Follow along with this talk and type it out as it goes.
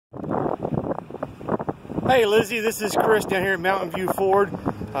Hey Lizzie, this is Chris down here at Mountain View Ford.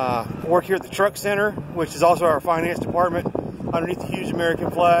 Work here at the Truck Center, which is also our finance department, underneath the huge American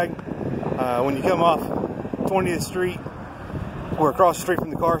flag. When you come off 20th Street, we're across the street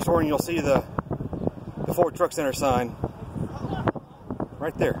from the car store, and you'll see the Ford Truck Center sign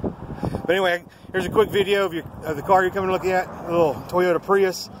right there. But anyway, here's a quick video of the car you're coming to look at, a little Toyota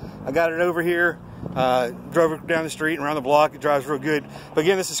Prius. I got it over here. Drove it down the street and around the block. It drives real good. But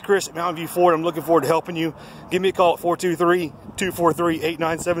again, this is Chris at Mountain View Ford. I'm looking forward to helping you. Give me a call at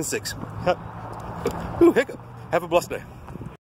 423-243-8976. Ooh, hiccup. Have a blessed day.